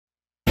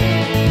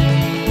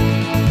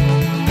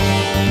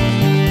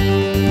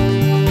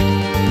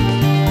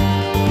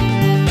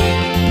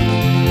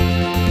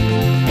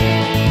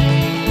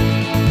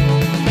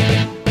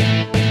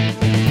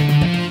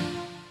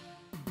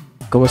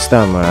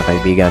Kumusta mga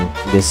kaibigan?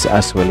 This is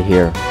Aswell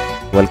here.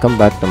 Welcome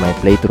back to my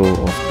playthrough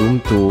of Doom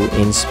 2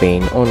 in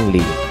Spain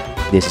only.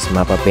 This is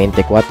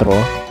MAP24,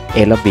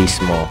 El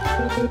Abismo.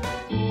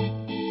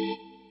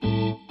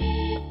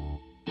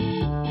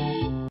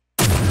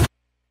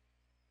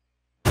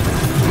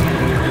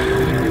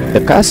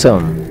 The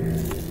Chasm.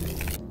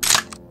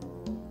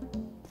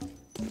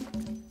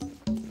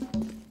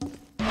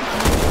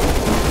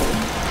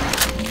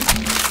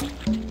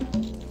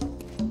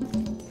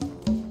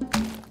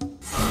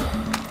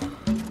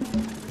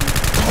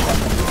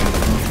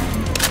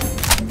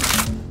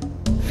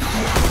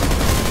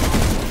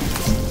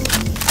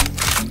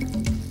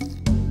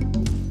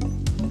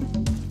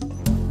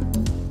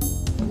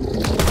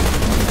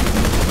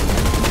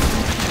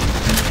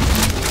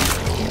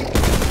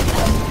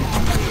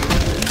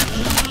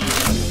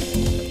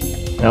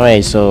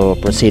 Okay, so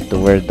proceed to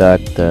where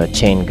that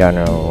chain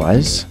gunner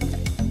was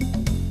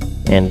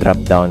and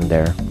drop down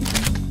there.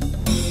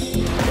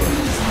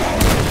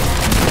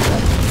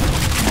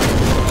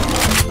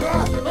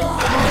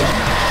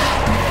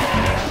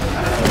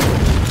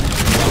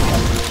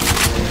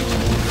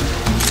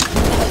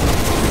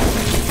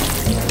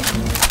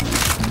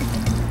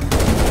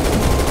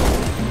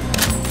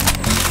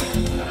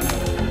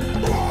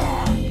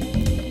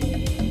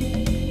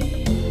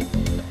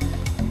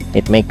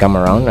 It may come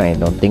around, I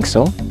don't think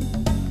so.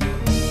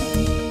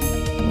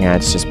 Yeah,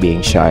 it's just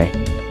being shy.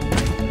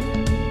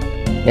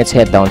 Let's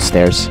head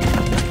downstairs.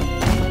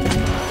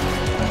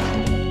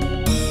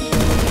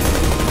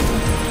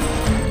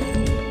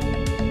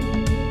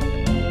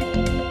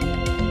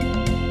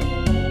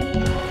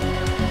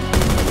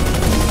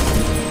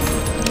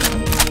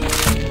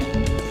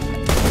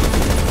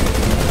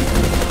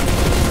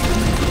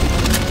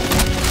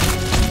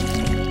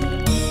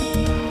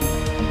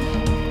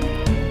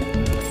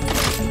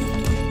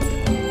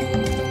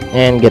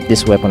 And get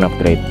this weapon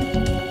upgrade.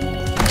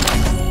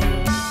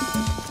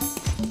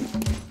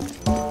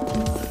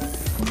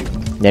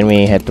 Then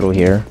we head through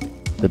here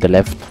to the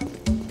left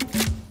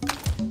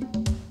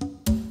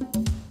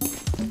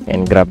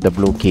and grab the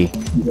blue key.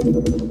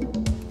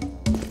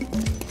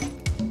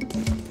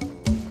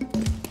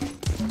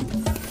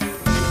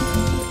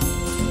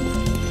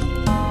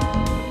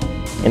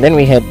 And then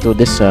we head to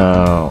this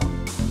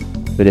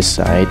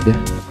side.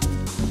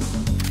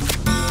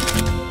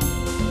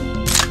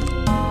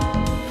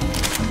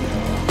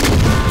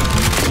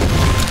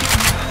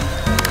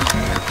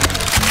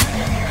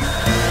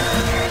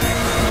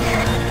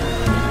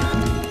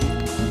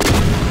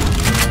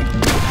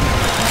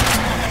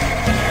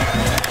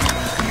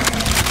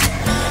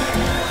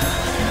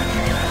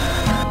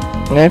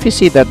 Now if you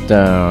see that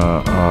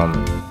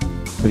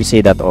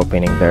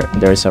opening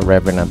there's a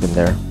revenant in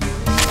there.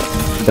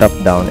 Drop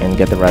down and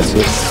get the rat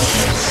suit.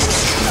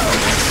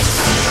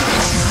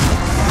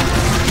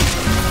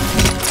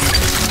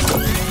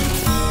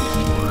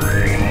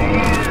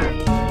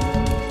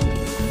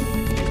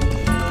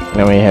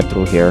 Now we head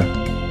through here.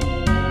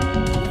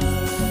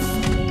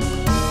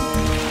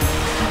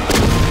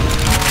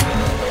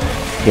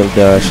 Kill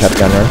the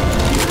shotgunner.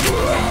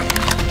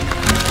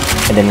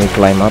 And then we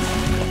climb up.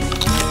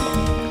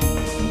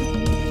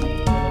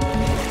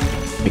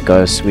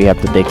 Because we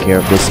have to take care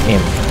of this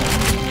imp.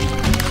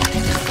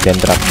 Then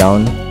drop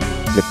down,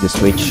 flip the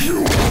switch.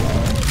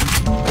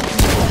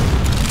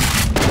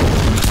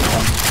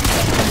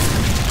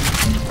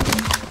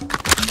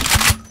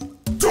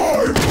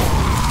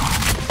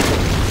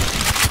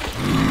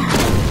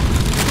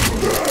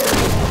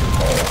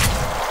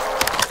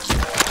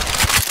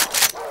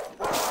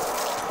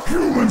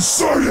 Human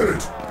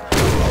sighted!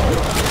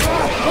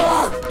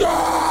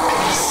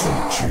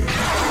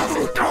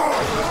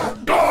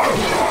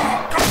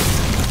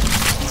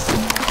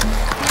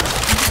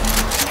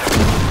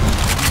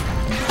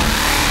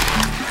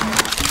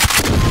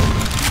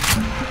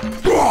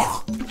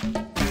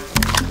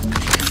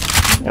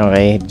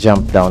 Okay,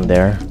 jump down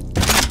there.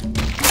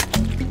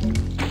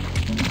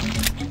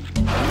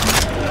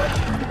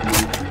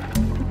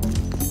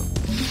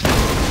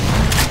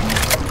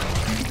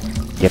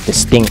 Get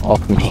this thing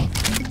off me.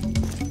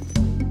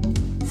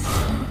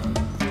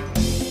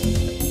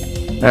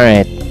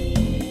 Alright.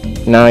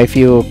 Now if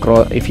you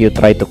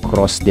try to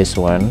cross this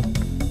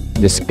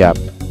gap,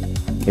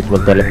 it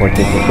will teleport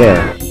you to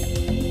there.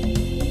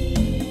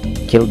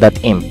 Kill that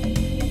imp.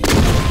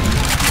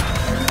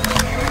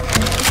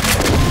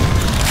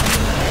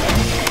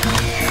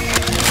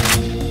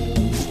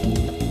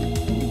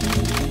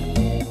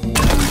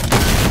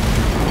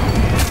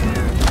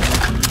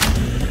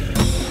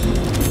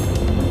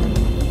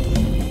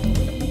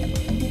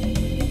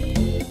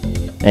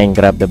 And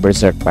grab the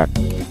berserk pack.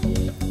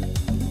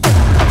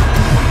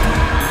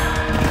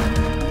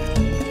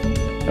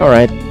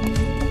 Alright.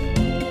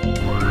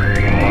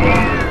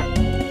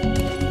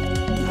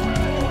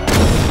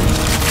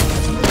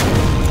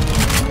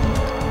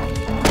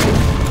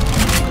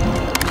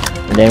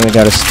 And then we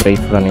gotta strafe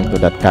run into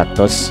that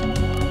cactus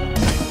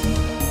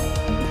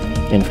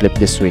and flip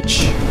the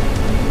switch.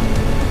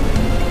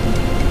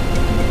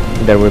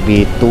 There will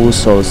be 2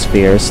 soul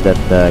spheres that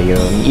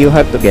you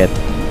have to get.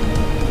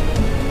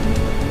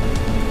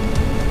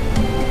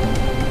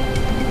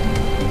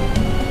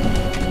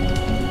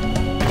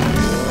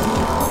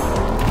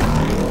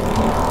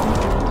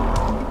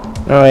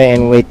 Alright,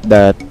 and wait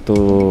that to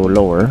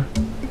lower.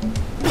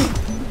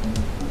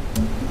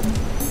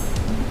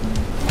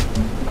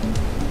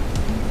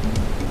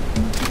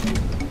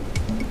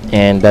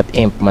 And that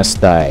imp must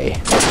die.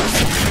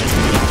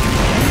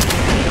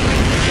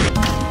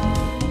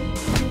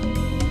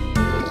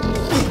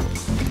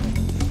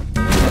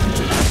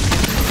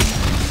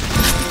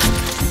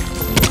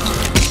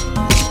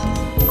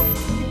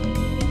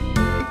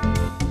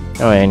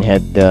 Oh, and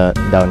head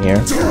down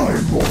here.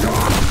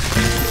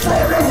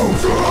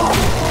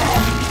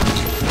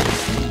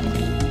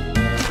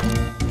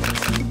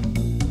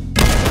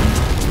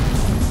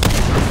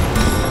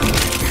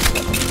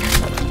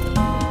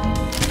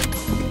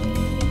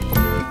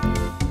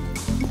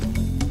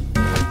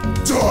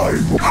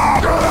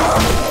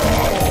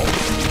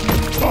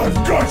 I've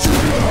got you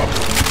now.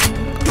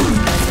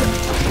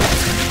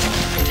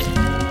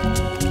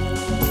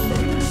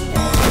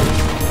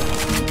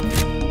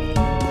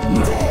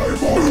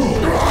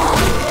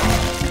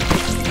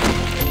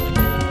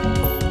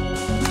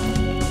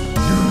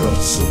 You're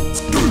not so.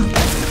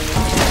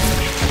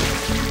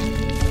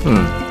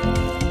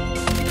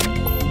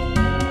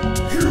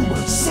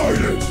 Human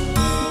sighted.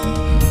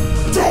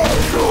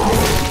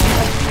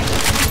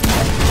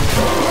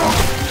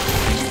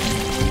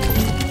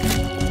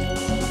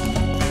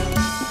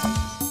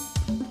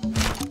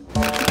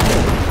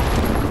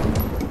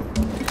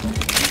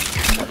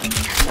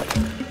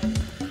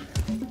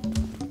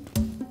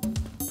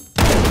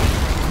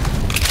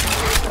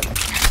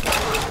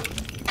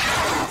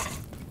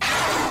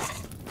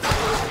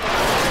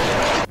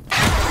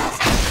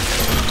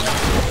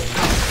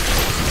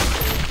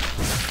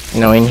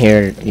 Now in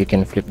here, you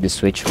can flip the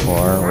switch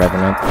for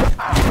Revenant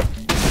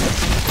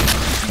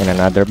and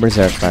another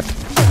Berserker.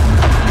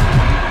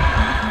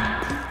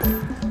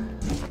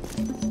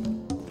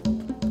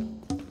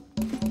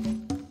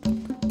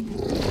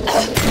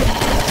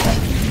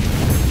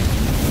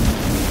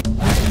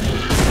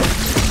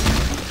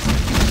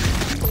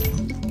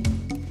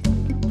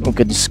 We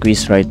could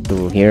squeeze right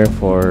to here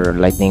for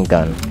Lightning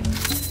Gun.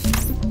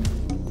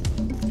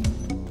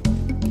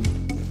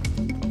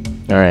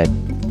 Alright.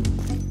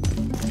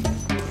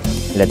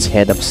 Let's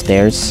head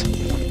upstairs.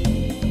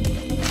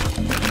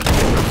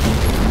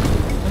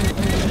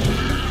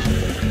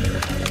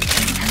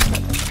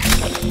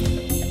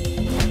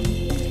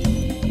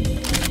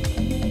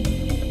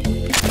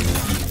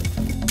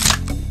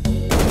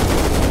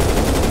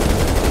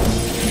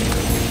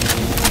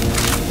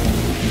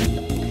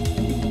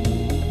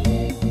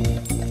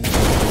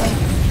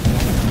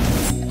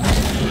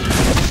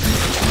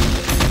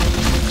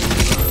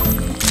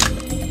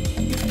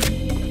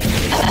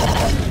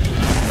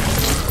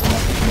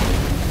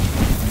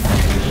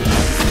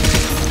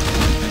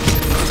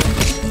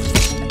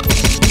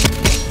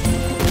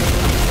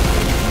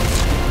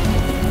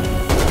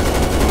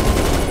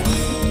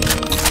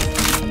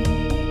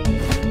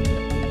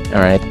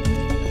 Alright.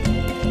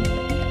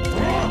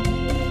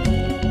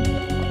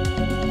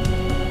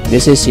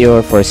 This is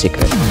your first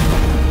secret.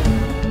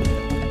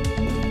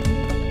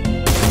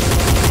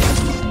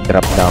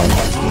 Drop down.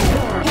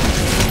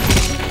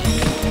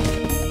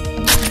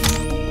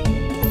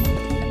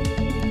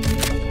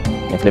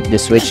 And flip the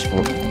switch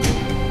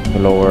to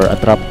lower a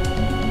trap.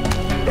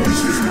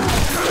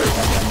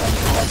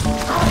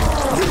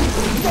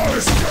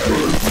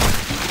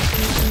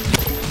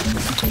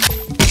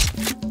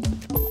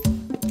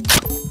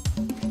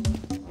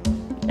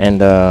 And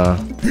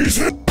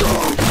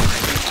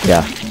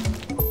yeah.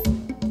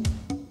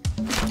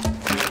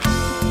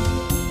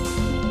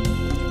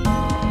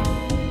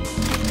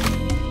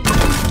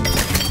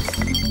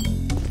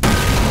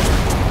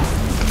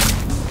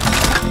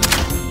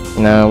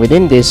 Now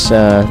within this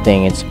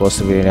thing, it's supposed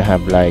to really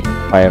have like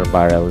fire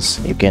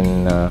barrels. You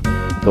can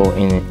go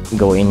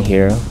in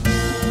here.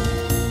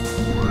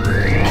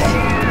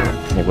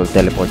 It will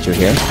teleport you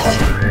here.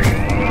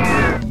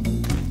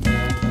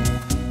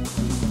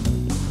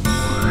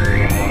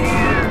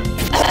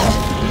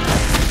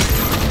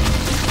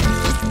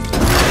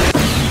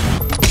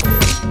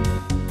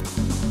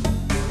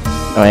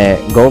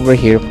 Go over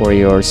here for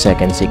your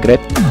second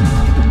secret,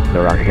 the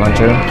rocket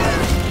launcher,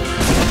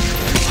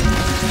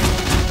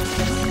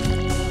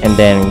 and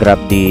then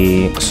grab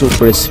the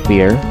super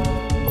spear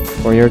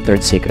for your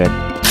third secret.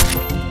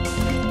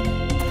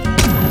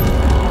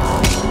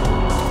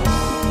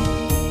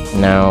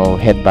 Now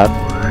head back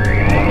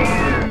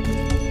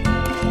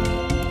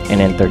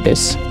and enter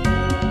this.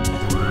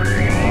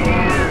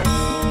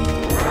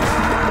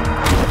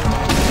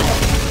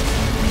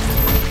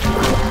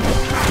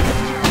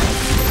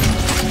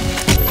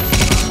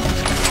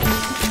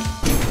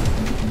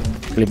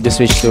 Flip the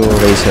switch to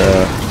raise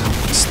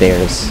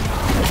stairs.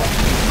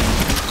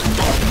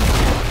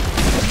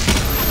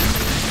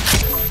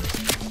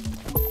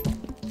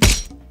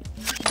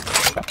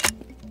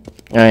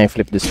 I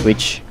flip the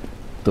switch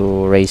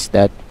to raise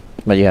that,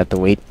 but you have to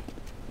wait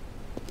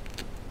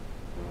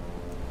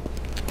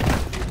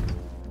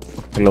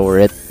to lower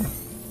it.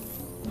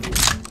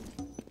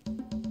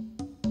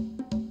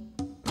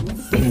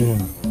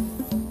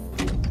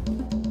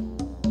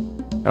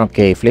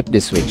 Okay, flip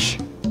this switch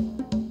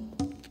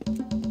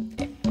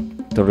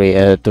to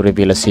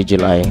reveal a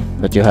sigil eye,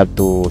 but you have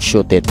to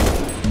shoot it.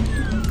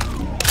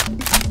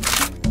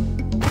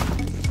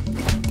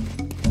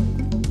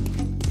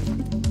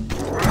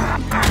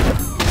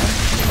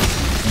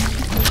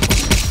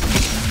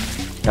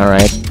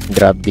 Alright,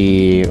 grab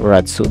the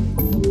rad suit.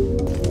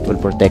 Will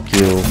protect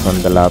you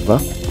from the lava.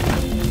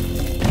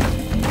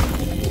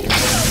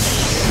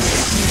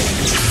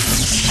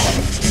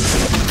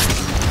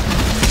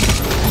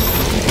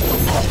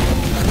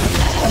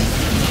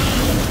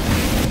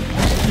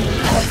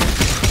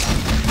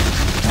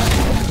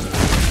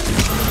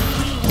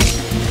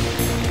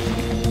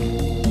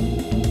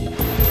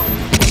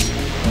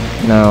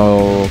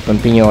 Now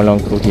continue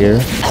along through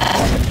here.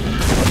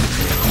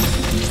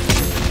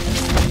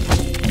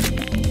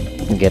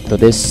 Get to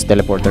this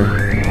teleporter.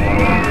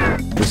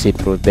 Proceed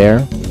through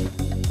there.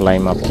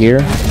 Climb up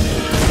here.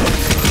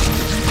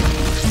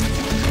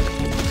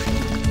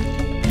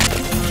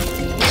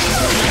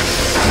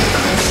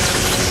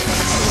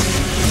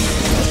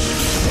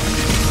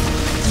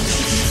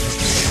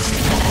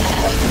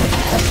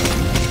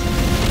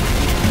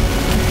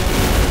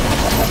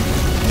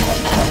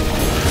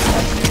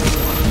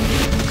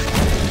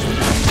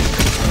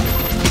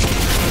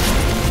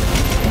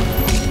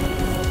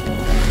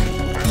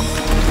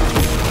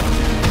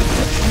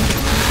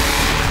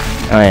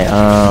 Alright,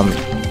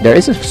 there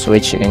is a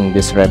switch in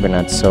this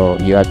Revenant, so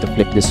you have to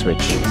flip this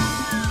switch.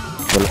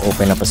 It will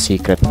open up a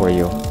secret for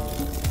you.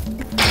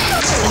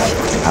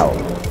 Ow.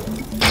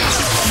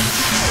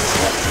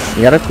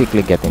 You gotta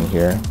quickly get in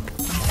here.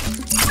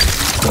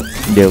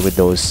 Deal with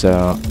those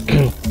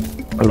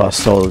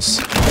lost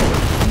souls.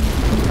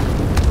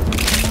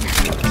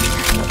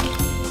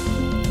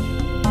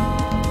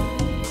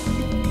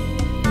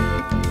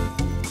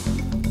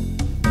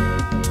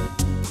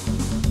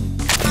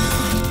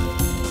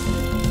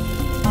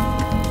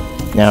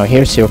 Now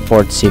here's your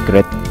fourth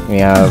secret. We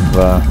have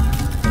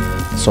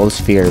soul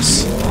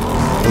spheres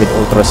with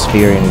ultra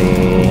sphere in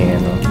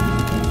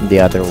the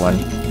other one.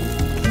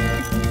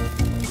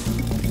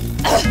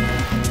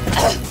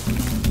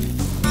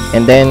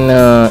 And then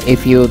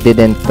if you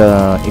didn't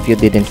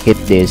hit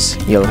this,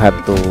 you'll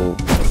have to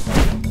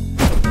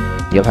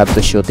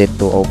shoot it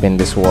to open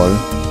this wall.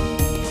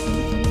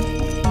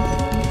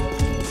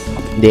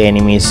 The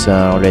enemies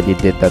already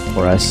did that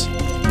for us.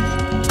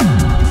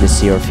 This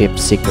is your fifth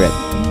secret.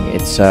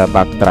 It's a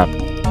backtrack.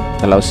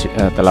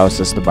 It allows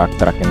us to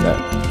backtrack in the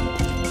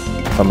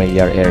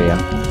familiar area.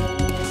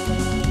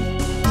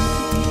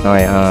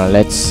 Alright,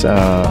 let's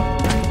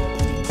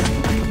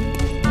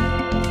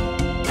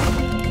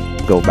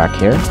go back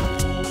here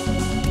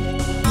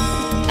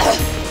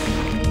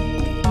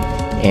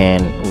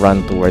and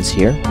run towards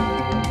here.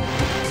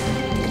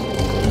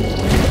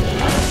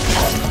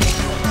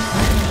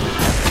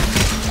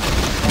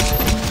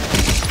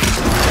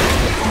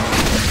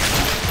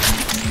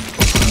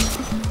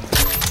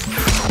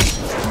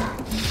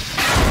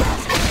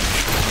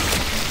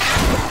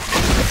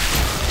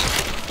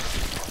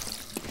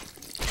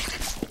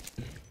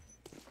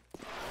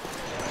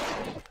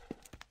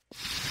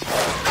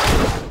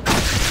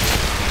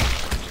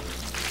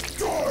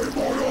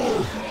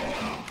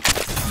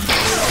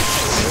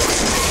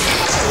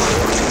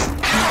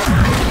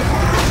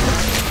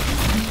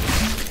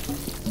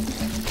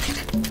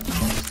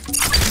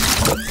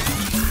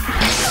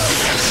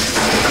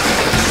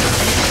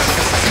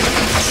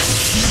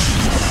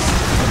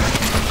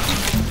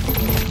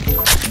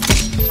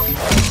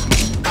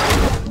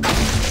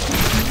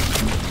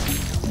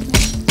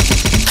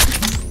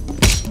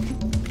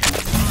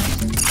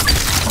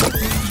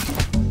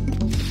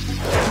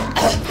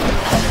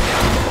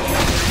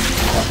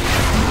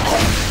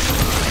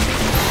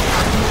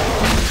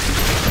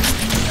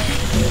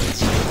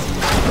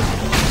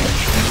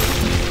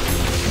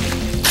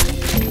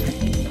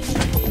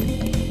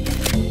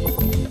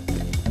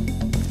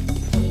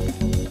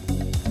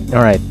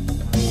 All right.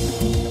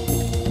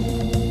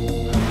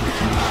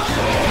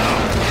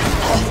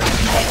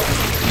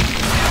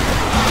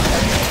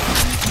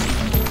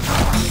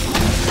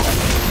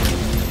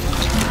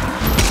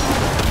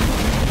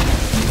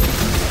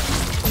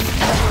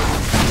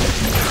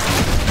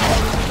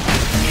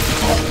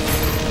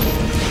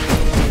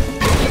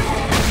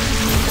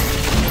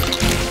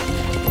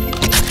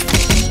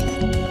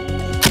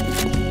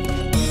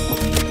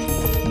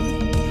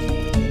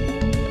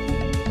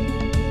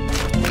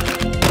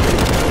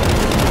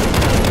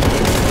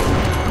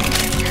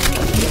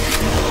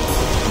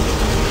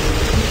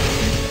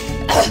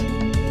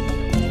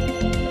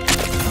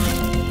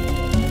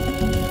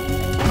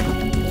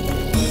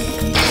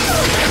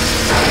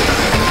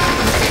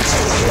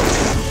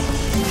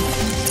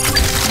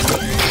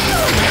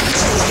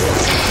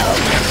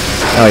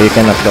 Oh, you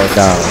cannot go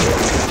down.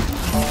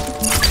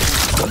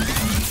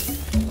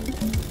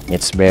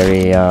 It's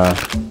very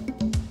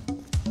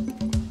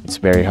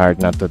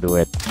hard not to do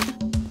it.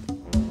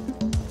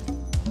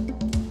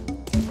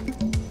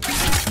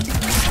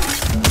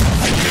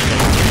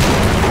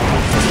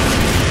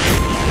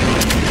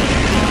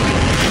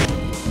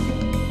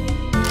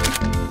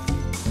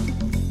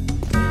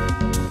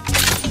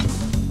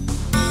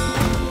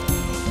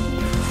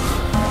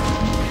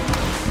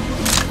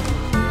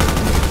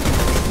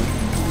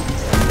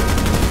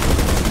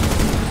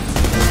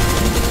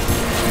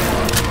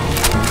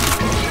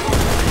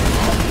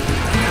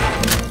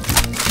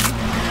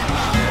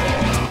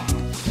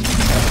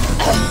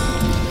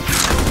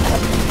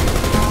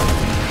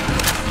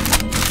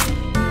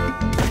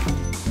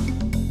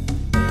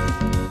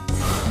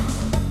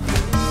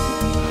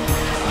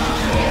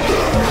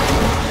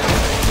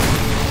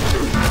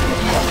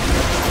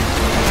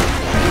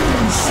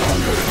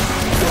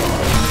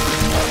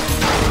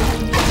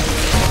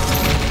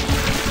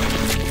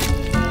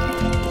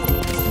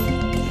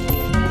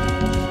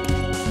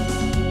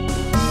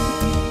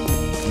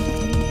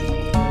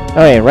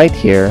 Okay, right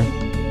here,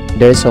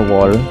 there's a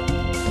wall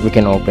we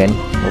can open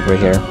over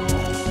here.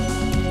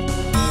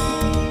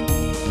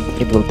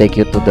 It will take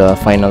you to the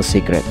final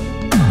secret,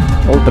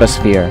 Ultra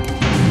Sphere.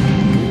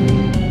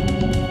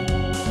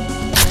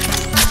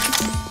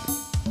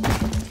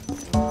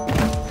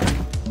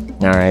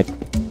 Alright,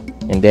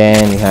 and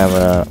then you have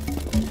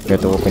you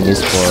have to open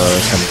this for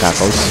some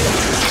tackles.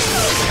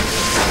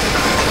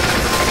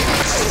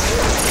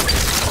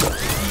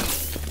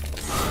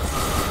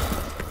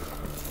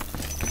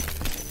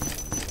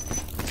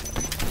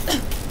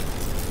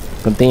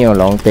 Continue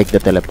along, take the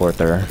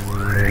teleporter.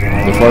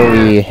 Before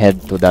we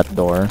head to that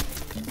door,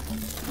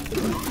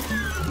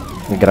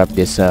 we grab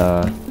this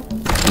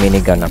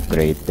minigun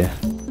upgrade.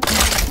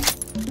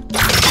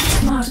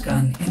 Smart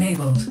gun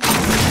enabled.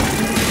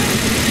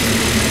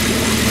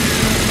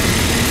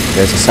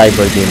 There's a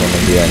cyber demon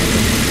in the end.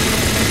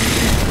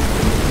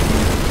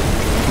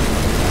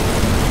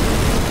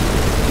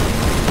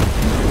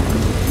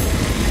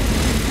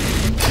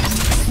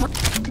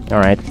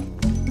 Alright.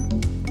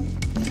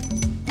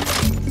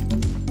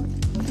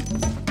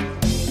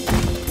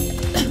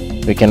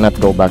 We cannot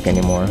go back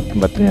anymore,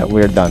 but yeah,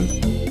 we're done.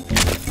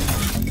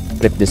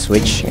 Flip the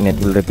switch and it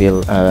will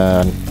reveal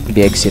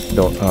the exit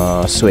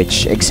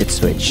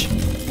switch.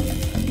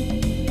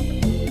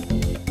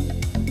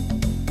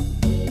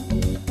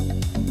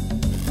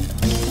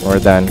 We're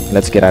done.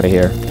 Let's get out of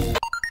here.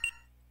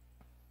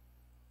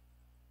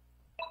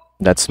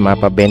 That's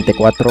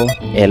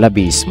MAP24, El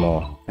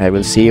Abismo. I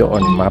will see you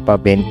on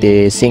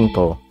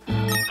MAP25.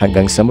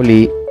 Hanggang sa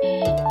muli.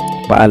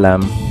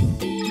 Paalam.